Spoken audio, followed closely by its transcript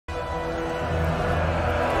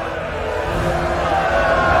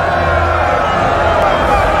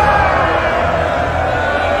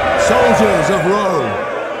of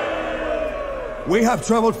Rome. We have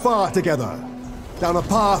traveled far together, down a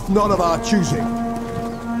path not of our choosing.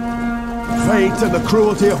 Fate and the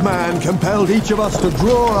cruelty of man compelled each of us to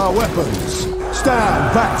draw our weapons,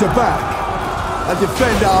 stand back to back, and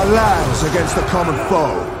defend our lands against the common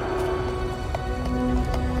foe.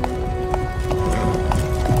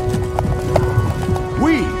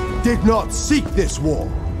 We did not seek this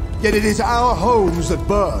war, yet it is our homes that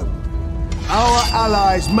burn, our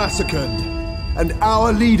allies massacred, and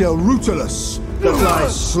our leader Rutulus that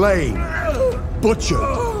lies slain,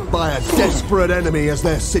 butchered by a desperate enemy as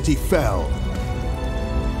their city fell.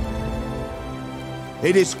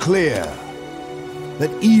 It is clear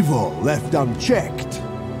that evil left unchecked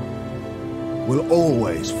will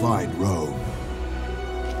always find Rome.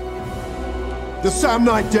 The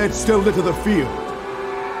Samnite dead still litter the field,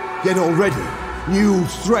 yet already new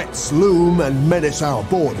threats loom and menace our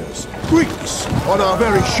borders. Greeks on our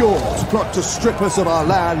very shores plot to strip us of our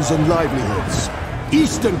lands and livelihoods.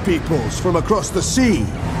 Eastern peoples from across the sea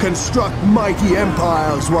construct mighty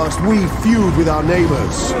empires whilst we feud with our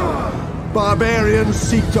neighbors. Barbarians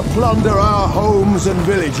seek to plunder our homes and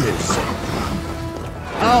villages.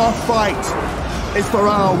 Our fight is for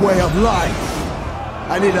our way of life,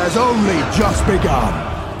 and it has only just begun.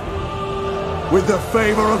 With the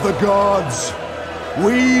favor of the gods,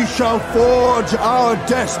 we shall forge our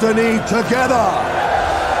destiny together!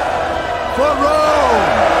 For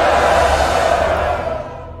Rome!